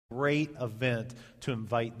Great event to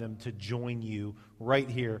invite them to join you right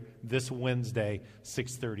here this Wednesday,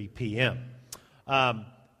 6:30 p.m.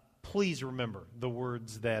 Please remember the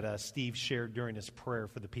words that Steve shared during his prayer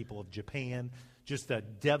for the people of Japan. Just a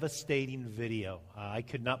devastating video. I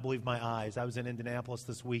could not believe my eyes. I was in Indianapolis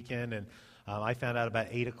this weekend, and I found out about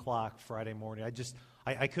 8 o'clock Friday morning.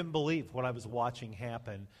 I couldn't believe what I was watching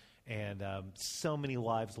happen. And so many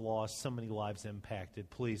lives lost, so many lives impacted.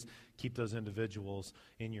 Please keep those individuals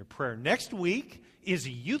in your prayer. Next week is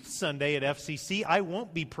Youth Sunday at FCC. I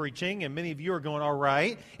won't be preaching, and many of you are going, all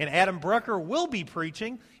right. And Adam Brucker will be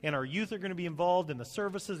preaching, and our youth are going to be involved in the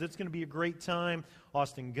services. It's going to be a great time.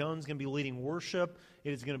 Austin Gone's going to be leading worship.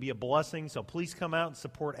 It is going to be a blessing, so please come out and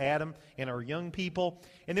support Adam and our young people.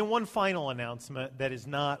 And then one final announcement that is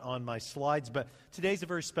not on my slides, but today's a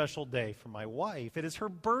very special day for my wife. It is her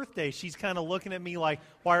birthday. She's kind of looking at me like,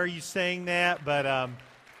 why are you saying that? But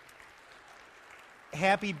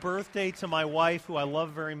happy birthday to my wife, who I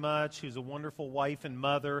love very much, who's a wonderful wife and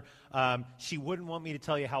mother. She wouldn't want me to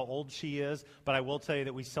tell you how old she is, but I will tell you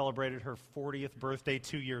that we celebrated her 40th birthday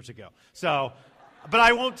 2 years ago. So, but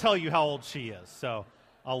I won't tell you how old she is, so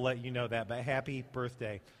I'll let you know that. But happy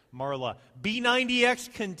birthday, Marla.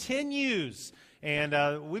 B90x continues,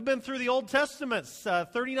 and we've been through the Old Testament.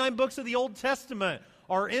 39 books of the Old Testament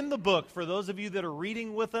are in the book. For those of you that are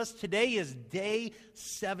reading with us, today is day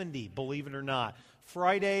 70, believe it or not.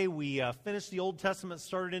 Friday, we finished the Old Testament,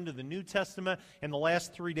 started into the New Testament, and the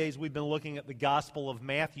last 3 days we've been looking at the Gospel of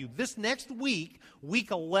Matthew. This next week,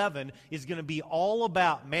 week 11, is going to be all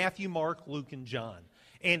about Matthew, Mark, Luke, and John.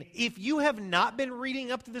 And if you have not been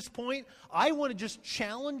reading up to this point, I want to just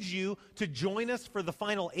challenge you to join us for the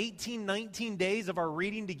final 18, 19 days of our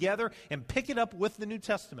reading together and pick it up with the New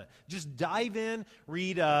Testament. Just dive in,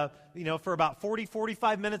 read, for about 40,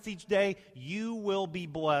 45 minutes each day. You will be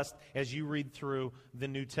blessed as you read through the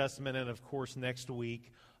New Testament. And, of course, next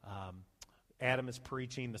week, Adam is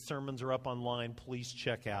preaching. The sermons are up online. Please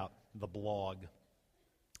check out the blog.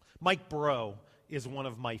 Mike Breaux is one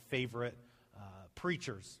of my favorite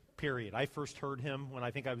preachers, period. I first heard him when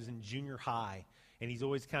I think I was in junior high, and he's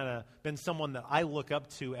always kind of been someone that I look up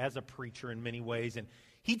to as a preacher in many ways. And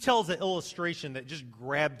he tells an illustration that just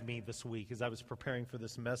grabbed me this week as I was preparing for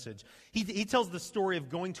this message. He tells the story of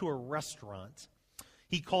going to a restaurant.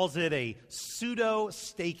 He calls it a pseudo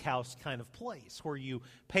steakhouse kind of place where you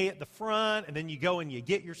pay at the front and then you go and you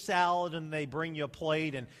get your salad and they bring you a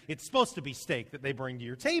plate, and it's supposed to be steak that they bring to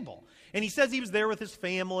your table. And he says he was there with his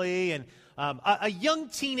family, and a young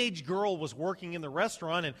teenage girl was working in the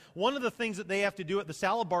restaurant, and one of the things that they have to do at the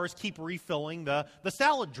salad bar is keep refilling the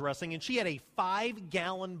salad dressing, and she had a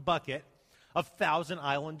 5-gallon bucket of Thousand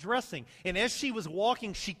Island dressing. And as she was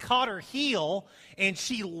walking, she caught her heel and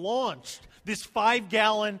she launched this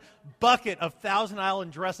 5-gallon bucket of Thousand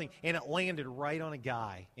Island dressing, and it landed right on a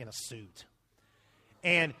guy in a suit.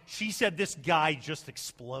 And she said this guy just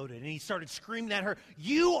exploded, and he started screaming at her,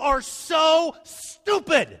 "You are so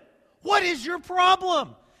stupid! What is your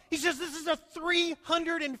problem?" He says, "This is a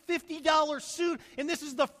 $350 suit, and this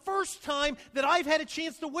is the first time that I've had a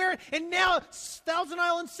chance to wear it, and now Thousand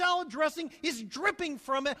Island salad dressing is dripping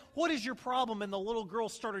from it. What is your problem?" And the little girl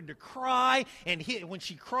started to cry, and when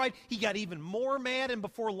she cried, he got even more mad, and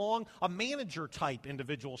before long, a manager-type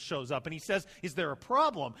individual shows up, and he says, "Is there a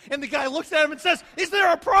problem?" And the guy looks at him and says, "Is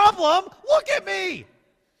there a problem? Look at me!"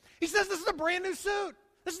 He says, "This is a brand new suit.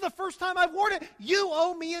 This is the first time I've worn it. You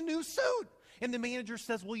owe me a new suit." And the manager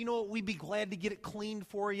says, "Well, you know what, we'd be glad to get it cleaned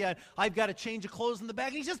for you. I've got a change of clothes in the back."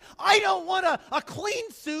 And he says, "I don't want a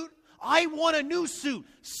clean suit. I want a new suit.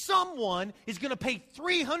 Someone is going to pay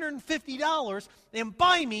 $350 and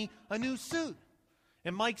buy me a new suit."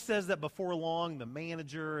 And Mike says that before long, the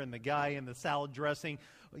manager and the guy in the salad dressing,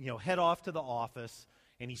 head off to the office.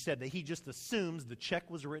 And he said that he just assumes the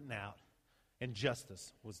check was written out and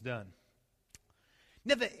justice was done.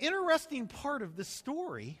 Now, the interesting part of this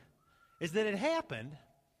story is that it happened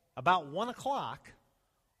about 1 o'clock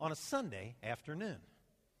on a Sunday afternoon.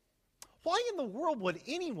 Why in the world would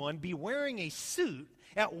anyone be wearing a suit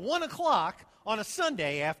at 1 o'clock on a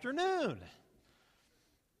Sunday afternoon?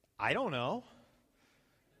 I don't know.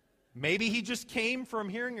 Maybe he just came from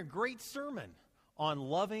hearing a great sermon on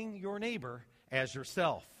loving your neighbor as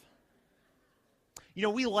yourself.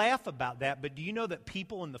 We laugh about that, but do you know that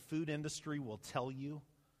people in the food industry will tell you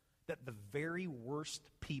that the very worst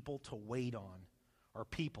people to wait on are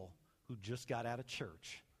people who just got out of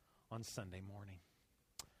church on Sunday morning?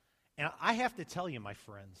 And I have to tell you, my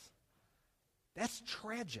friends, that's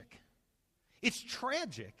tragic. It's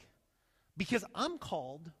tragic because I'm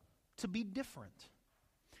called to be different.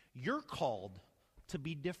 You're called to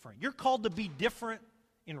be different. You're called to be different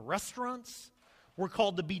in restaurants. We're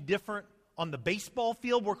called to be different on the baseball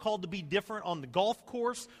field. We're called to be different on the golf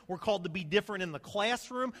course. We're called to be different in the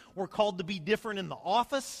classroom. We're called to be different in the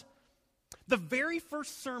office. The very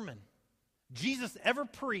first sermon Jesus ever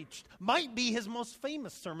preached might be his most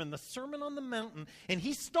famous sermon, the Sermon on the Mountain. And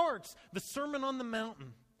he starts the Sermon on the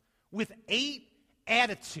Mountain with 8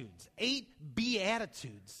 attitudes, 8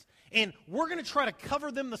 beatitudes. And we're going to try to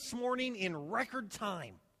cover them this morning in record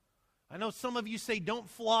time. I know some of you say don't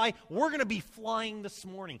fly. We're going to be flying this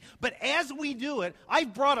morning. But as we do it,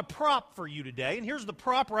 I've brought a prop for you today. And here's the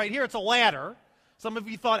prop right here. It's a ladder. Some of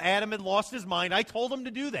you thought Adam had lost his mind. I told him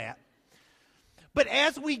to do that. But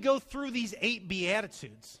as we go through these 8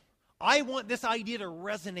 beatitudes, I want this idea to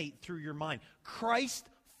resonate through your mind. Christ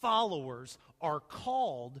followers are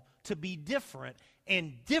called to be different,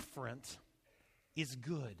 and different is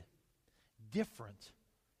good. Different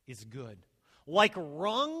is good. Like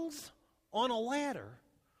rungs on a ladder,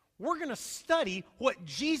 we're going to study what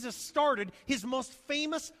Jesus started his most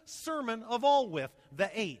famous sermon of all with, the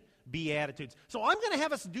 8 Beatitudes. So I'm going to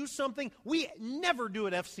have us do something we never do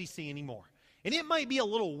at FCC anymore. And it might be a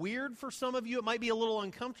little weird for some of you. It might be a little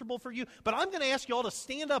uncomfortable for you. But I'm going to ask you all to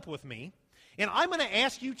stand up with me. And I'm going to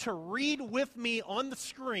ask you to read with me on the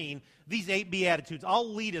screen these 8 Beatitudes.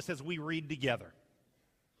 I'll lead us as we read together.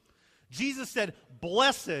 Jesus said,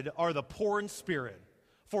 "Blessed are the poor in spirit,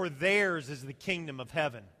 for theirs is the kingdom of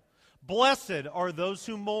heaven. Blessed are those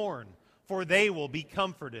who mourn, for they will be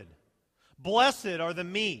comforted. Blessed are the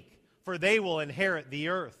meek, for they will inherit the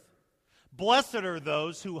earth. Blessed are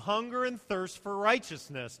those who hunger and thirst for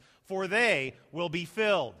righteousness, for they will be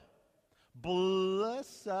filled.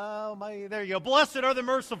 Blessed are the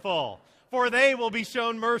merciful, for they will be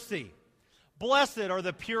shown mercy. Blessed are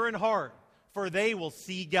the pure in heart, for they will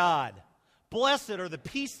see God. Blessed are the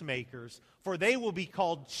peacemakers, for they will be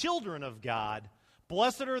called children of God.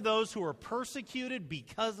 Blessed are those who are persecuted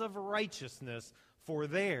because of righteousness, for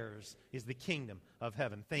theirs is the kingdom of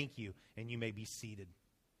heaven." Thank you, and you may be seated.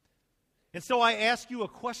 And so I ask you a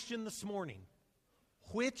question this morning.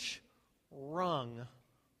 Which rung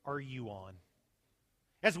are you on?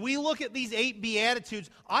 As we look at these 8 Beatitudes,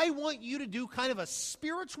 I want you to do kind of a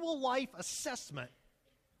spiritual life assessment.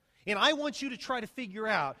 And I want you to try to figure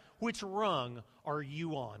out which rung are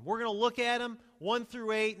you on. We're going to look at them 1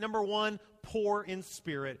 through 8. Number 1, poor in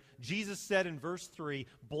spirit. Jesus said in verse 3,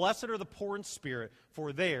 "Blessed are the poor in spirit,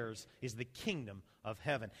 for theirs is the kingdom of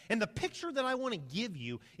heaven." And the picture that I want to give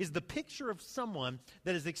you is the picture of someone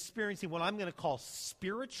that is experiencing what I'm going to call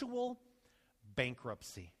spiritual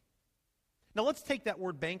bankruptcy. Now let's take that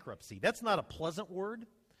word bankruptcy. That's not a pleasant word.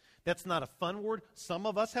 That's not a fun word. Some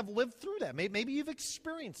of us have lived through that. Maybe you've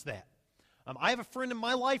experienced that. I have a friend in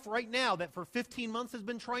my life right now that for 15 months has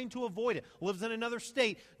been trying to avoid it. Lives in another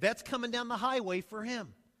state. That's coming down the highway for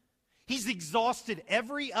him. He's exhausted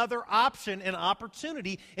every other option and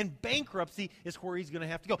opportunity, and bankruptcy is where he's going to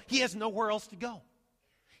have to go. He has nowhere else to go.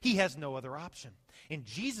 He has no other option. And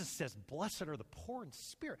Jesus says, "Blessed are the poor in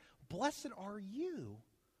spirit." Blessed are you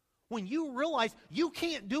when you realize you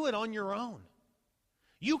can't do it on your own.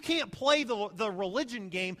 You can't play the religion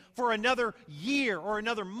game for another year or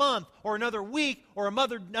another month or another week or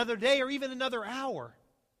another day or even another hour.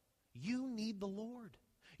 You need the Lord.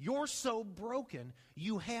 You're so broken,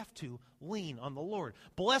 you have to lean on the Lord.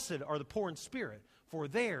 Blessed are the poor in spirit, for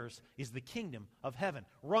theirs is the kingdom of heaven.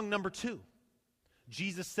 Rung number 2.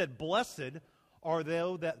 Jesus said, "Blessed are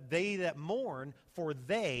they that mourn, for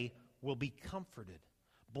they will be comforted."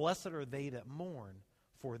 Blessed are they that mourn,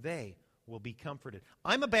 for they will be comforted.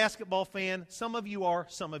 I'm a basketball fan. Some of you are,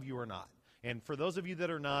 some of you are not. And for those of you that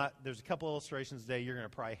are not, there's a couple illustrations today you're going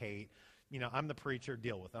to probably hate. I'm the preacher,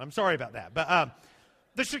 deal with it. I'm sorry about that. But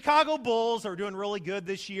the Chicago Bulls are doing really good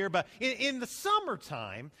this year. But in the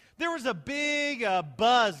summertime, there was a big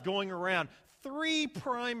buzz going around. 3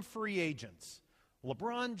 prime free agents.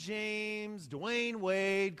 LeBron James, Dwayne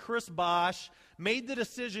Wade, Chris Bosh made the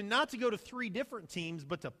decision not to go to 3 different teams,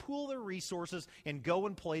 but to pool their resources and go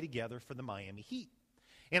and play together for the Miami Heat.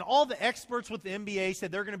 And all the experts with the NBA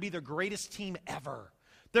said they're going to be the greatest team ever.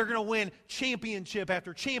 They're going to win championship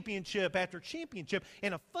after championship after championship.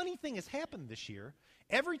 And a funny thing has happened this year.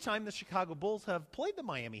 Every time the Chicago Bulls have played the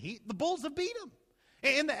Miami Heat, the Bulls have beat them.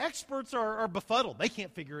 And the experts are befuddled. They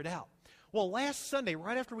can't figure it out. Well, last Sunday,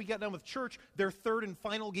 right after we got done with church, their 3rd and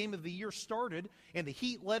final game of the year started, and the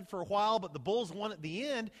Heat led for a while, but the Bulls won at the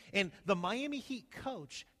end, and the Miami Heat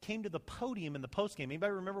coach came to the podium in the postgame.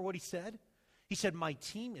 Anybody remember what he said? He said, "My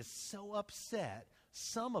team is so upset,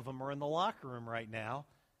 some of them are in the locker room right now,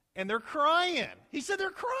 and they're crying." He said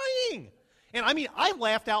they're crying. And I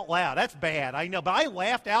laughed out loud. That's bad, I know, but I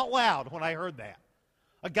laughed out loud when I heard that.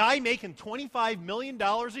 A guy making $25 million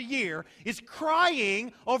a year is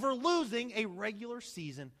crying over losing a regular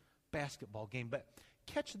season basketball game. But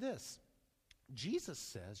catch this. Jesus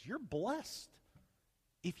says you're blessed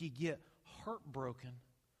if you get heartbroken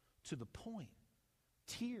to the point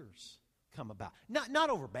tears come about. Not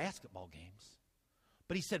over basketball games,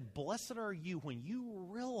 but he said, blessed are you when you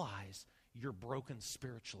realize you're broken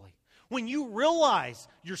spiritually. When you realize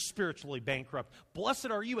you're spiritually bankrupt.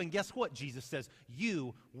 Blessed are you, and guess what? Jesus says,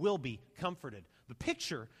 you will be comforted. The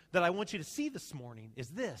picture that I want you to see this morning is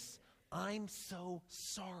this. I'm so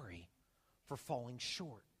sorry for falling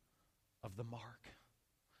short of the mark.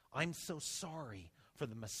 I'm so sorry for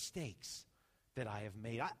the mistakes that I have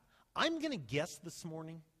made. I'm going to guess this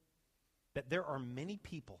morning that there are many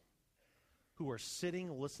people who are sitting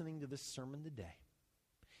listening to this sermon today,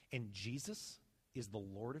 and Jesus is the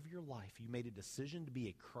Lord of your life. You made a decision to be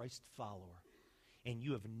a Christ follower, and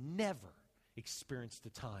you have never experienced a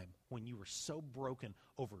time when you were so broken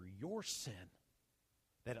over your sin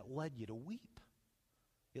that it led you to weep.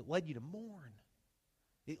 It led you to mourn.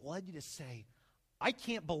 It led you to say, I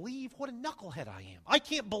can't believe what a knucklehead I am. I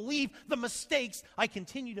can't believe the mistakes I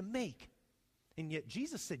continue to make. And yet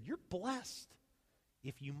Jesus said, you're blessed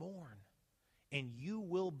if you mourn, and you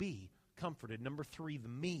will be comforted. Number 3, the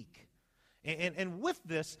meek. And with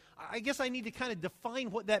this, I guess I need to kind of define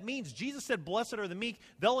what that means. Jesus said, blessed are the meek,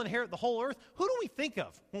 they'll inherit the whole earth. Who do we think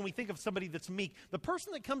of when we think of somebody that's meek? The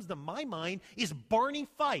person that comes to my mind is Barney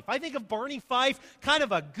Fife. I think of Barney Fife, kind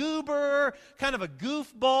of a goober, kind of a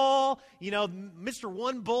goofball, Mr.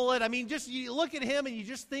 One Bullet. I mean, just you look at him and you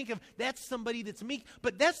just think of that's somebody that's meek.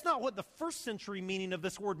 But that's not what the first century meaning of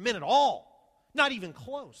this word meant at all. Not even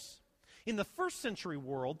close. In the first century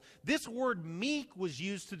world, this word meek was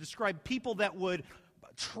used to describe people that would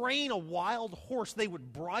train a wild horse. They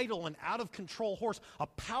would bridle an out-of-control horse. A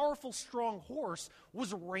powerful, strong horse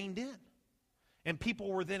was reined in. And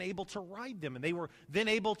people were then able to ride them. And they were then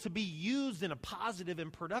able to be used in a positive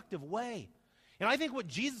and productive way. And I think what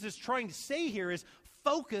Jesus is trying to say here is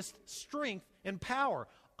focused strength and power.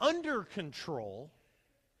 Under control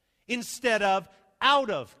instead of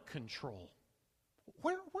out of control.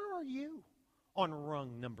 Where are you on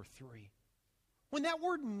rung number 3? When that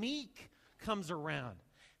word meek comes around,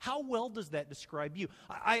 how well does that describe you?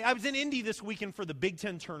 I was in Indy this weekend for the Big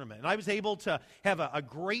Ten tournament, and I was able to have a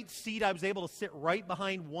great seat. I was able to sit right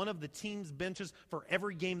behind one of the team's benches for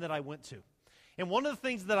every game that I went to. And one of the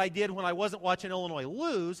things that I did when I wasn't watching Illinois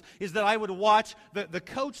lose is that I would watch the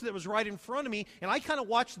coach that was right in front of me, and I kind of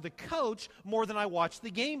watched the coach more than I watched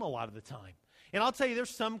the game a lot of the time. And I'll tell you,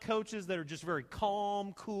 there's some coaches that are just very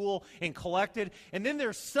calm, cool, and collected. And then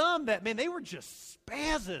there's some that, man, they were just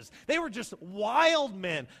spazzes. They were just wild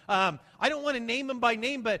men. I don't want to name them by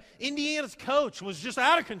name, but Indiana's coach was just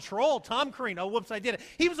out of control. Tom Crean, oh, whoops, I did it.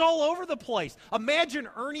 He was all over the place. Imagine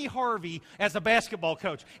Ernie Harvey as a basketball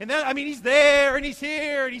coach. And then, he's there, and he's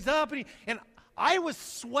here, and he's up, and I was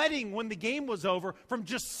sweating when the game was over from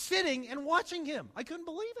just sitting and watching him. I couldn't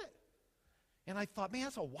believe it. And I thought, man,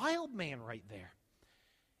 that's a wild man right there.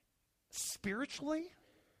 Spiritually,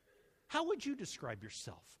 how would you describe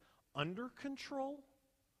yourself? Under control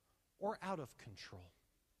or out of control?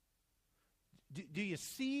 Do you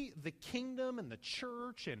see the kingdom and the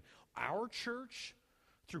church and our church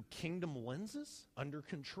through kingdom lenses, under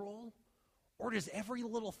control? Or does every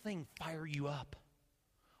little thing fire you up?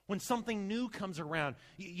 When something new comes around,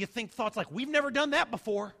 you think thoughts like, we've never done that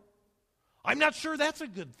before. I'm not sure that's a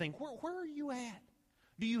good thing. Where are you at?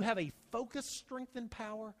 Do you have a focused strength and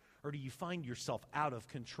power, or do you find yourself out of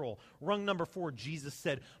control? Rung number 4, Jesus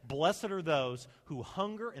said, blessed are those who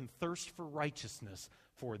hunger and thirst for righteousness,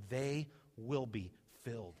 for they will be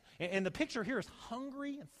filled. And the picture here is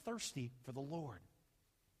hungry and thirsty for the Lord.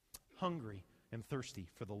 Hungry and thirsty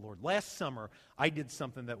for the Lord. Last summer, I did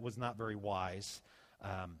something that was not very wise.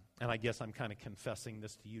 And I guess I'm kind of confessing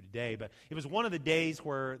this to you today, but it was one of the days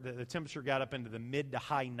where the temperature got up into the mid to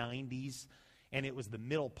high 90s, and it was the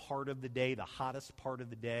middle part of the day, the hottest part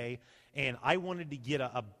of the day, and I wanted to get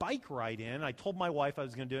a bike ride in. I told my wife I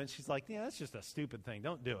was going to do it, and she's like, yeah, that's just a stupid thing.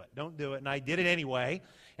 Don't do it. And I did it anyway,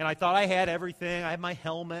 and I thought I had everything. I had my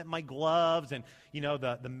helmet, my gloves, and,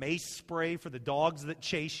 the mace spray for the dogs that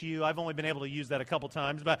chase you. I've only been able to use that a couple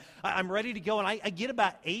times, but I'm ready to go, and I get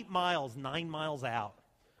about 9 miles out.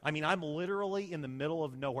 I'm literally in the middle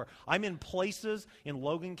of nowhere. I'm in places in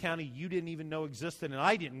Logan County you didn't even know existed, and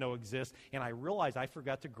I didn't know exist, and I realized I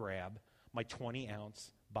forgot to grab my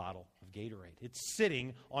 20-ounce bottle of Gatorade. It's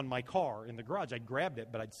sitting on my car in the garage. I grabbed it,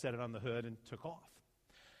 but I'd set it on the hood and took off.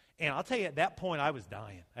 And I'll tell you, at that point, I was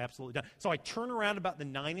dying, absolutely dying. So I turn around about the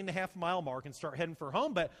 9.5-mile mark and start heading for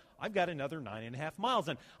home, but I've got another 9.5 miles.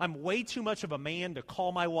 And I'm way too much of a man to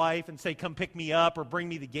call my wife and say, come pick me up or bring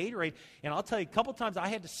me the Gatorade. And I'll tell you, a couple times I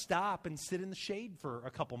had to stop and sit in the shade for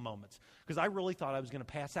a couple moments because I really thought I was going to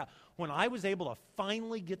pass out. When I was able to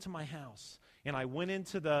finally get to my house and I went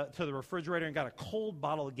into the refrigerator and got a cold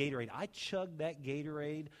bottle of Gatorade, I chugged that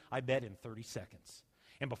Gatorade, I bet, in 30 seconds.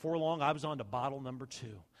 And before long, I was on to bottle number 2.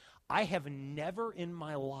 I have never in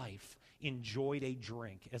my life enjoyed a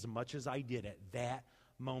drink as much as I did at that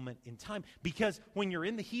moment in time. Because when you're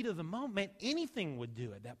in the heat of the moment, anything would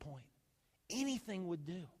do at that point. Anything would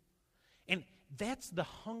do. And that's the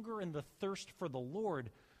hunger and the thirst for the Lord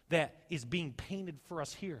that is being painted for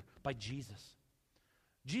us here by Jesus.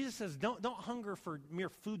 Jesus says, don't hunger for mere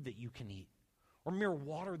food that you can eat or mere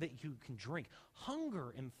water that you can drink.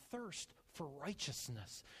 Hunger and thirst for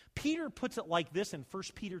righteousness. Peter puts it like this in 1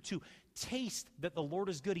 Peter 2. Taste that the Lord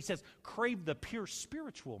is good. He says, crave the pure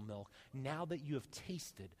spiritual milk now that you have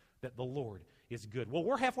tasted that the Lord is good. Well,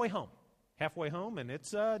 we're halfway home. Halfway home, and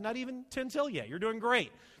it's not even 10 till yet. You're doing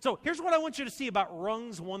great. So here's what I want you to see about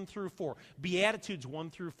rungs 1 through 4. Beatitudes 1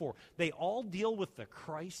 through 4. They all deal with the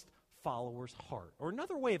Christ follower's heart. Or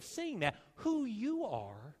another way of saying that, who you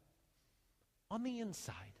are on the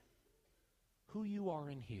inside. Who you are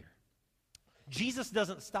in here. Jesus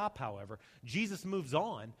doesn't stop, however. Jesus moves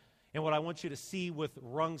on. And what I want you to see with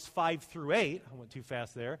rungs 5 through 8, I went too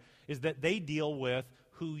fast there, is that they deal with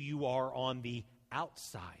who you are on the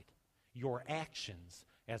outside, your actions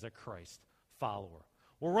as a Christ follower.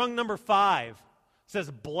 Well, rung number 5 says,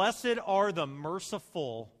 blessed are the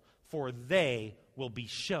merciful, for they will be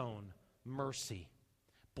shown mercy.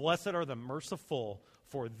 Blessed are the merciful,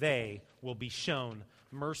 for they will be shown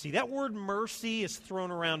mercy. That word mercy is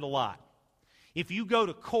thrown around a lot. If you go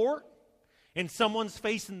to court and someone's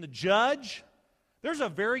facing the judge, there's a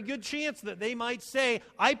very good chance that they might say,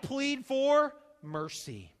 I plead for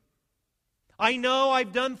mercy. I know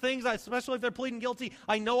I've done things, especially if they're pleading guilty,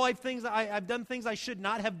 I know I've done things I should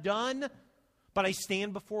not have done, but I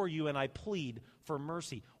stand before you and I plead for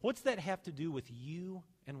mercy. What's that have to do with you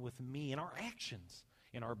and with me and our actions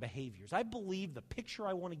and our behaviors? I believe the picture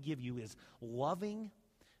I want to give you is loving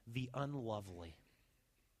the unlovely.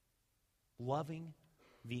 Loving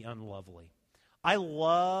the unlovely. I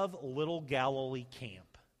love Little Galilee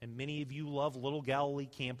Camp, and many of you love Little Galilee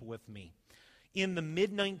Camp with me. In the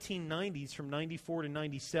mid-1990s, from 94 to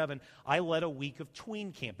 97, I led a week of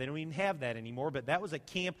tween camp. They don't even have that anymore, but that was a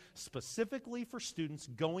camp specifically for students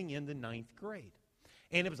going into 9th grade.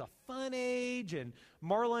 And it was a fun age, and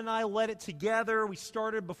Marla and I led it together. We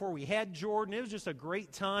started before we had Jordan. It was just a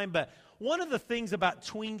great time. But one of the things about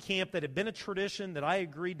tween camp that had been a tradition that I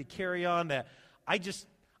agreed to carry on that I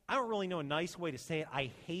don't really know a nice way to say it.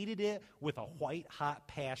 I hated it with a white-hot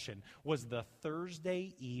passion, was the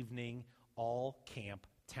Thursday evening all-camp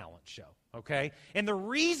talent show, okay? And the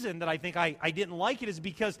reason that I think I didn't like it is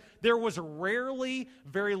because there was rarely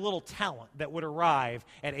very little talent that would arrive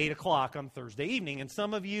at 8 o'clock on Thursday evening. And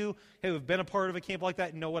some of you who have been a part of a camp like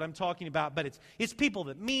that know what I'm talking about, but it's people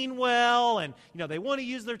that mean well, and they want to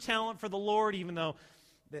use their talent for the Lord, even though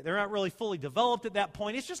they're not really fully developed at that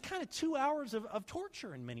point. It's just kind of 2 hours of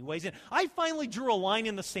torture in many ways. And I finally drew a line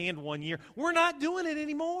in the sand one year. We're not doing it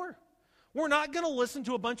anymore. We're not going to listen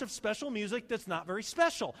to a bunch of special music that's not very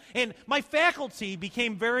special. And my faculty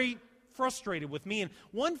became very frustrated with me. And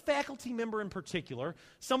one faculty member in particular,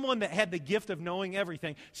 someone that had the gift of knowing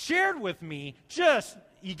everything, shared with me,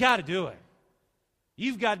 you got to do it.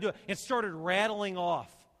 You've got to do it. And started rattling off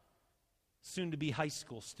soon-to-be high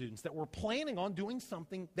school students that were planning on doing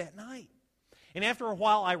something that night. And after a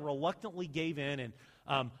while, I reluctantly gave in,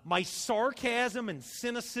 and my sarcasm and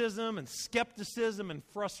cynicism and skepticism and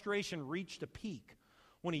frustration reached a peak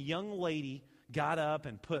when a young lady got up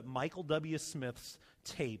and put Michael W. Smith's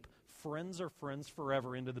tape, Friends Are Friends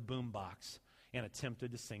Forever, into the boombox and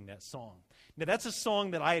attempted to sing that song. Now, that's a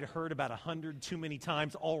song that I had heard about 100 too many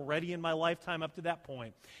times already in my lifetime up to that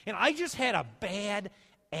point. And I just had a bad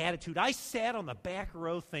attitude. I sat on the back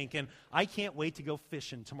row thinking, I can't wait to go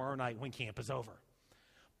fishing tomorrow night when camp is over.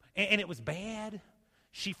 And it was bad.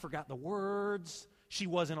 She forgot the words. She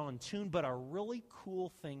wasn't on tune. But a really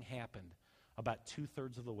cool thing happened about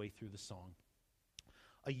 2/3 of the way through the song.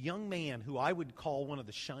 A young man who I would call one of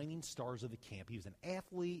the shining stars of the camp. He was an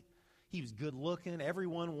athlete. He was good looking.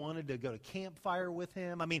 Everyone wanted to go to campfire with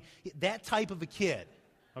him. I mean, that type of a kid,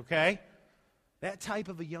 okay? That type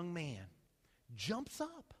of a young man jumps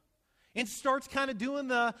up and starts kind of doing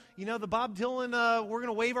the Bob Dylan, we're going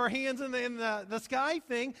to wave our hands in the sky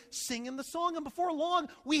thing, singing the song. And before long,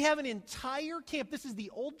 we have an entire camp. This is the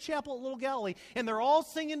old chapel at Little Galilee, and they're all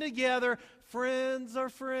singing together, friends are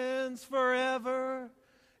friends forever,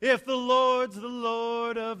 if the Lord's the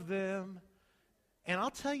Lord of them. And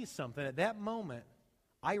I'll tell you something, at that moment,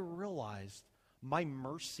 I realized my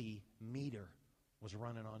mercy meter was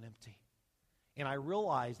running on empty. And I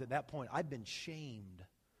realized at that point, I'd been shamed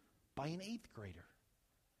by an 8th grader.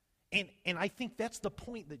 And I think that's the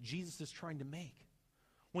point that Jesus is trying to make.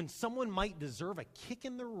 When someone might deserve a kick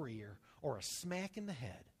in the rear or a smack in the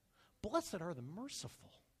head, blessed are the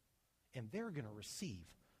merciful, and they're going to receive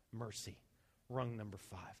mercy. Rung number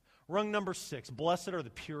 5. Rung number 6, blessed are the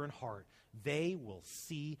pure in heart. They will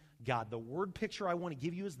see God. The word picture I want to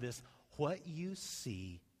give you is this: what you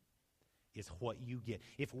see is what you get.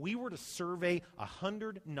 If we were to survey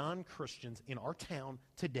 100 non-Christians in our town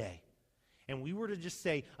today, and we were to just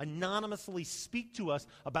say, anonymously speak to us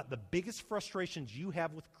about the biggest frustrations you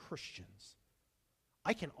have with Christians,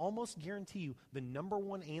 I can almost guarantee you the number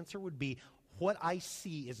one answer would be, what I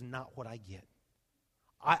see is not what I get.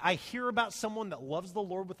 I hear about someone that loves the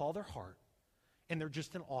Lord with all their heart, and they're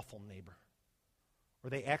just an awful neighbor.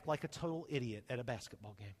 Or they act like a total idiot at a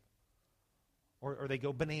basketball game. Or they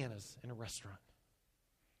go bananas in a restaurant.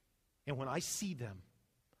 And when I see them,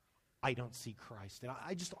 I don't see Christ. And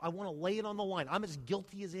I want to lay it on the line. I'm as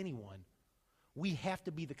guilty as anyone. We have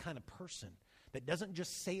to be the kind of person that doesn't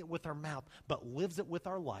just say it with our mouth, but lives it with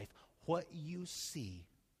our life. What you see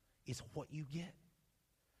is what you get.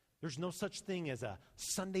 There's no such thing as a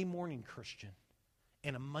Sunday morning Christian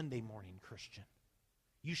and a Monday morning Christian.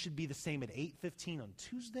 You should be the same at 8:15 on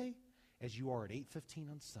Tuesday as you are at 8:15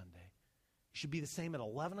 on Sunday. You should be the same at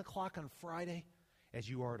 11 o'clock on Friday as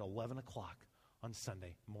you are at 11 o'clock on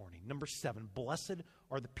Sunday morning. Number 7, blessed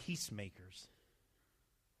are the peacemakers,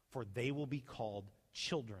 for they will be called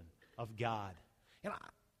children of God. And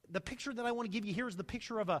the picture that I want to give you here is the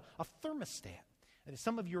picture of a thermostat. And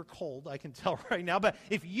some of you are cold, I can tell right now, but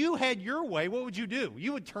if you had your way, what would you do?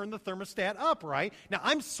 You would turn the thermostat up, right? Now,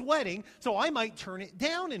 I'm sweating, so I might turn it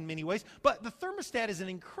down in many ways, but the thermostat is an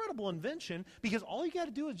incredible invention because all you got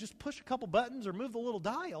to do is just push a couple buttons or move the little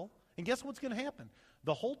dial, and guess what's going to happen?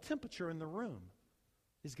 The whole temperature in the room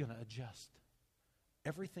is going to adjust.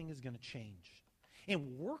 Everything is going to change.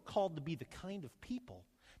 And we're called to be the kind of people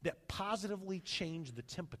that positively change the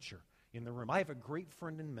temperature in the room. I have a great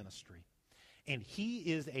friend in ministry, and he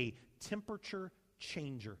is a temperature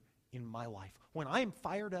changer in my life. When I'm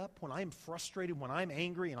fired up, when I'm frustrated, when I'm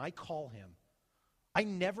angry, and I call him, I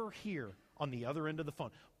never hear on the other end of the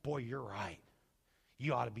phone, boy, you're right.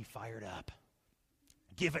 You ought to be fired up.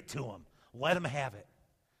 Give it to him. Let him have it.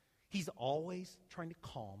 He's always trying to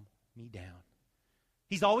calm me down.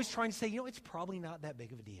 He's always trying to say, it's probably not that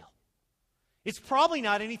big of a deal. It's probably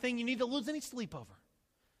not anything you need to lose any sleep over.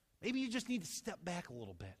 Maybe you just need to step back a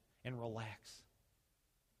little bit and relax.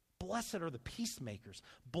 Blessed are the peacemakers.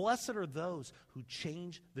 Blessed are those who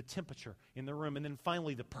change the temperature in the room. And then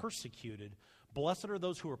finally, the persecuted. Blessed are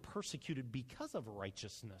those who are persecuted because of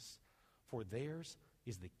righteousness, for theirs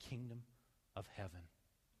is the kingdom of heaven.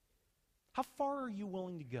 How far are you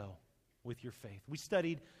willing to go with your faith? We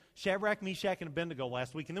studied Shadrach, Meshach, and Abednego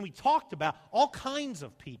last week, and then we talked about all kinds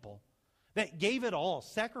of people that gave it all,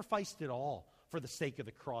 sacrificed it all for the sake of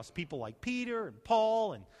the cross. People like Peter and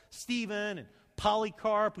Paul and Stephen and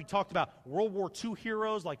Polycarp. We talked about World War II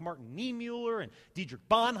heroes like Martin Niemöller and Dietrich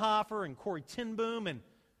Bonhoeffer and Corrie ten Boom. And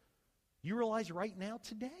you realize right now,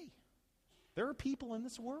 today, there are people in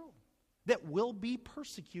this world that will be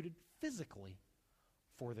persecuted physically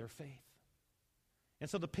for their faith. And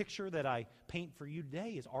so the picture that I paint for you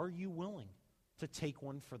today is, are you willing to take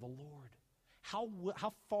one for the Lord?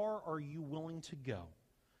 How far are you willing to go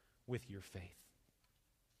with your faith?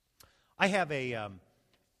 I have a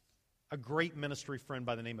great ministry friend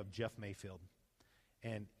by the name of Jeff Mayfield.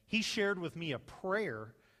 And he shared with me a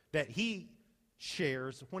prayer that he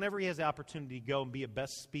shares whenever he has the opportunity to go and be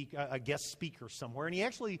a guest speaker somewhere. And he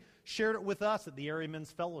actually shared it with us at the Area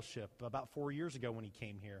Men's Fellowship about 4 years ago when he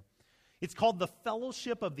came here. It's called The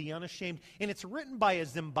Fellowship of the Unashamed, and it's written by a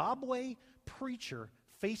Zimbabwe preacher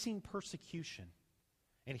facing persecution.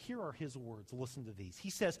 And here are his words. Listen to these.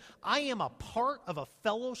 He says, I am a part of a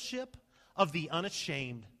fellowship of the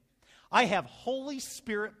unashamed. I have Holy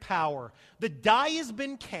Spirit power. The die has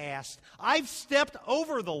been cast. I've stepped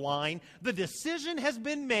over the line. The decision has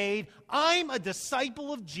been made. I'm a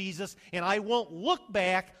disciple of Jesus, and I won't look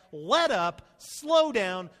back, let up, slow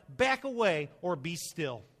down, back away, or be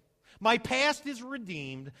still. My past is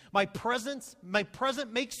redeemed. My present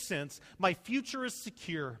makes sense. My future is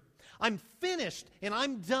secure. I'm finished and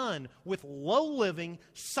I'm done with low living,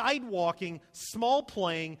 sidewalking, small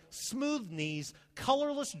playing, smooth knees,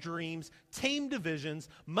 colorless dreams, tame divisions,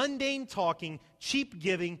 mundane talking, cheap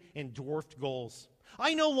giving, and dwarfed goals.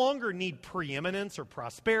 I no longer need preeminence or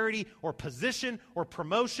prosperity or position or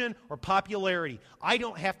promotion or popularity. I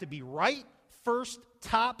don't have to be right, first,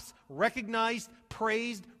 tops, recognized,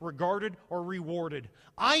 praised, regarded, or rewarded.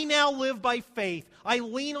 I now live by faith. I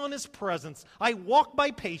lean on His presence. I walk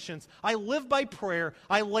by patience. I live by prayer.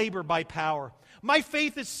 I labor by power. My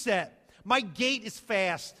faith is set. My gait is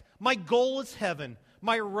fast. My goal is heaven.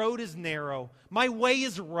 My road is narrow. My way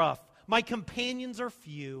is rough. My companions are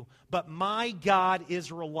few, but my God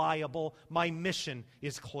is reliable. My mission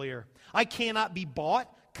is clear. I cannot be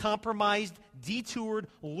bought, compromised, detoured,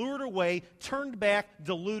 lured away, turned back,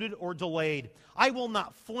 deluded, or delayed. I will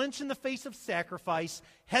not flinch in the face of sacrifice,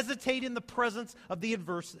 hesitate in the presence of the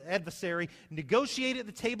adversary, negotiate at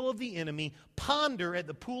the table of the enemy, ponder at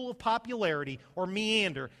the pool of popularity, or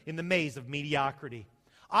meander in the maze of mediocrity.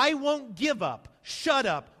 I won't give up, shut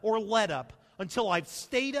up, or let up until I've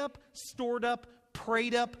stayed up, stored up,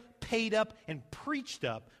 prayed up, paid up, and preached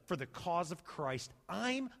up for the cause of Christ.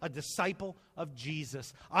 I'm a disciple of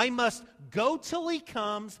Jesus. I must go till He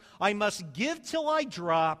comes. I must give till I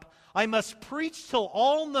drop. I must preach till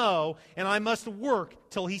all know, and I must work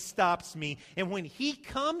till He stops me. And when He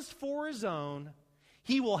comes for His own,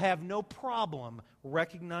 He will have no problem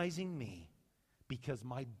recognizing me, because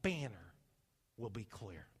my banner will be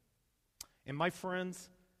clear. And my friends,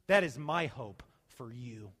 that is my hope for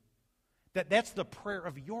you. That's the prayer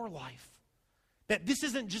of your life. That this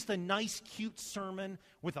isn't just a nice, cute sermon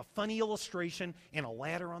with a funny illustration and a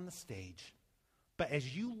ladder on the stage. But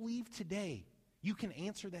as you leave today, you can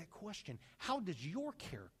answer that question. How does your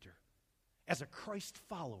character as a Christ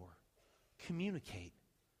follower communicate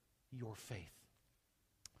your faith?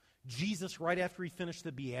 Jesus, right after He finished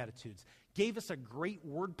the Beatitudes, gave us a great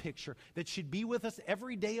word picture that should be with us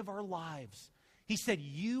every day of our lives. He said,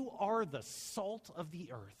 you are the salt of the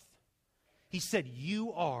earth. He said,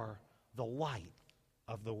 you are the light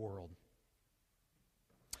of the world.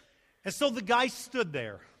 And so the guy stood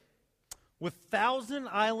there with Thousand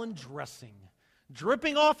Island dressing,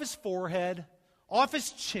 dripping off his forehead, off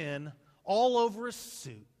his chin, all over his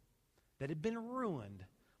suit that had been ruined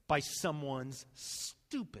by someone's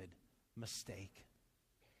stupid mistake.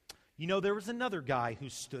 You know, there was another guy who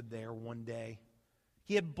stood there one day.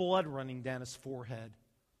 He had blood running down his forehead,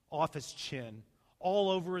 off his chin, all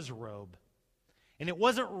over his robe. And it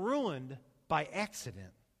wasn't ruined by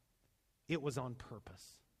accident. It was on purpose.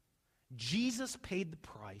 Jesus paid the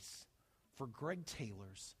price for Greg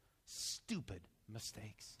Taylor's stupid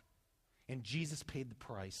mistakes. And Jesus paid the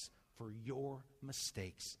price for your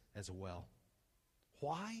mistakes as well.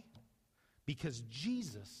 Why? Because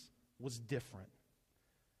Jesus was different.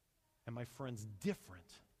 And my friends,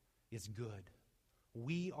 different is good.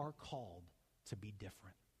 We are called to be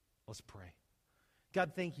different. Let's pray.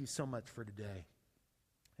 God, thank you so much for today.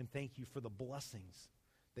 And thank you for the blessings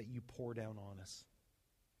that you pour down on us.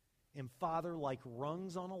 And Father, like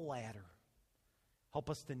rungs on a ladder, help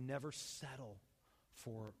us to never settle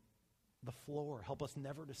for the floor. Help us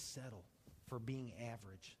never to settle for being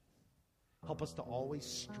average. Help us to always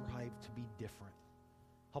strive to be different.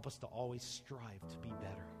 Help us to always strive to be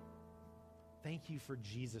better. Thank you for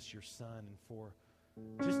Jesus, your Son, and for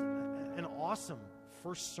just an awesome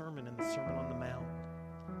first sermon in the Sermon on the Mount.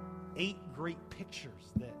 8 great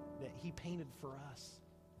pictures that He painted for us.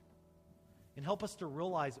 And help us to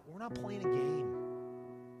realize that we're not playing a game.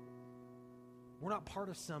 We're not part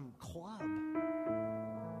of some club.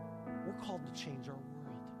 We're called to change our world.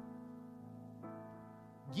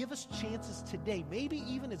 Give us chances today, maybe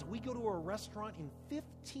even as we go to a restaurant in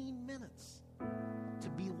 15 minutes, to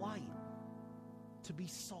be light, to be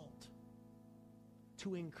salt,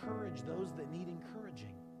 to encourage those that need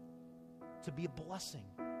encouraging, to be a blessing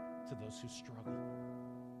to those who struggle.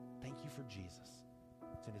 Thank you for Jesus.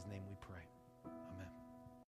 It's in His name we pray.